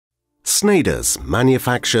Sneyders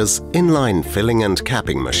manufactures inline filling and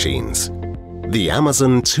capping machines. The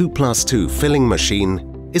Amazon 2+2 filling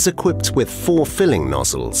machine is equipped with 4 filling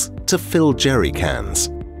nozzles to fill jerrycans.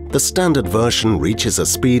 The standard version reaches a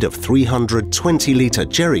speed of 320-litre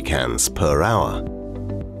jerrycans per hour.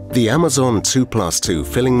 The Amazon 2+2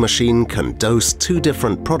 filling machine can dose 2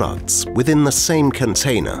 different products within the same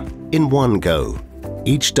container in one go.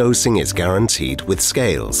 Each dosing is guaranteed with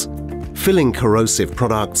scales. Filling corrosive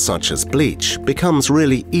products such as bleach becomes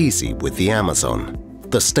really easy with the Amazon.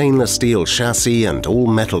 The stainless steel chassis and all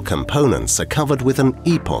metal components are covered with an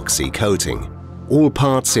epoxy coating. All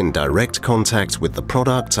parts in direct contact with the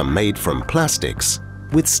product are made from plastics,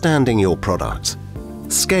 withstanding your product.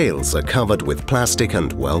 Scales are covered with plastic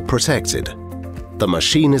and well protected. The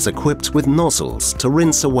machine is equipped with nozzles to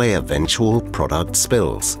rinse away eventual product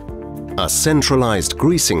spills. A centralized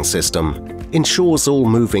greasing system ensures all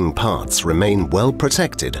moving parts remain well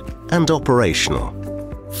protected and operational.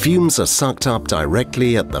 Fumes are sucked up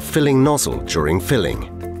directly at the filling nozzle during filling.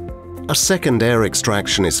 A second air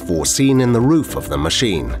extraction is foreseen in the roof of the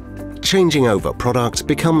machine. Changing over product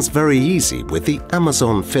becomes very easy with the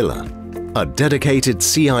Amazon filler. A dedicated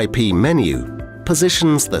CIP menu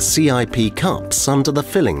positions the CIP cups under the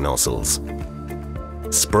filling nozzles.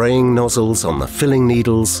 Spraying nozzles on the filling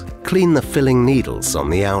needles clean the filling needles on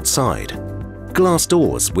the outside. Glass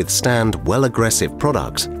doors withstand well-aggressive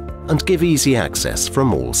product and give easy access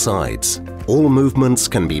from all sides. All movements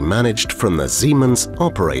can be managed from the Siemens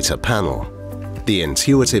operator panel. The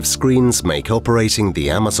intuitive screens make operating the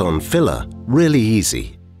Amazon filler really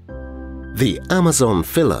easy. The Amazon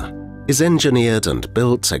filler is engineered and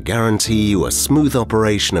built to guarantee you a smooth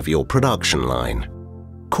operation of your production line.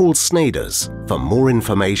 Call Sneyders for more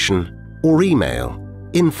information or email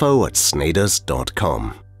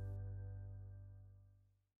info@sneyders.com.